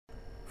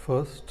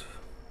First,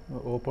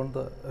 open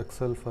the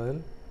Excel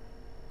file.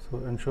 So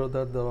ensure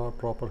that there are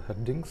proper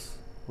headings,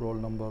 roll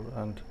number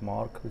and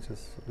mark, which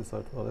is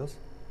desired for us,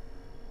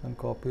 and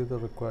copy the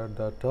required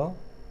data.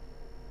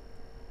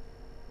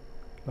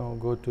 Now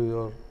go to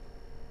your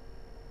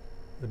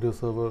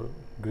EduServer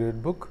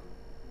gradebook,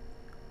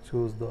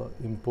 choose the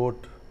import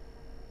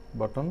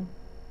button,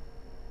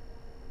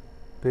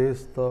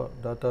 paste the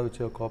data which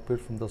you have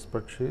copied from the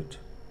spreadsheet,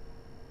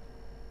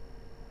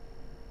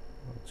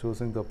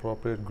 choosing the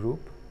appropriate group,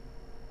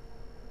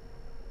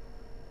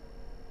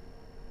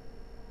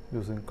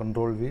 using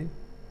Ctrl V,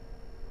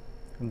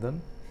 and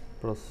then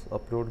press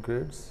upload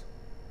grades.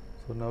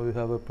 So now we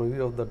have a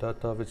preview of the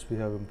data which we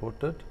have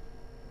imported.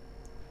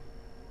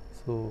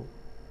 So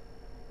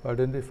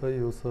identify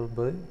user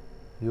by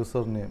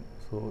username.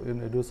 So in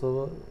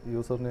EduServer,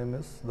 username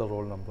is the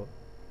roll number.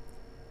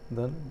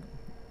 Then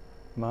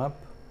map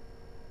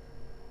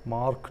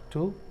mark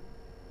to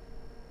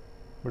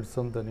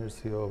midsum, then it's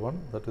CO1,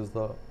 that is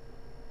the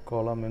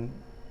column in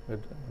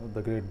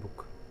the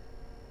gradebook.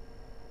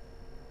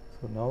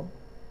 So now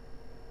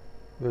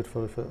wait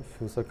for a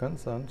few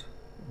seconds and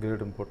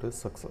grade import is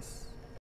success.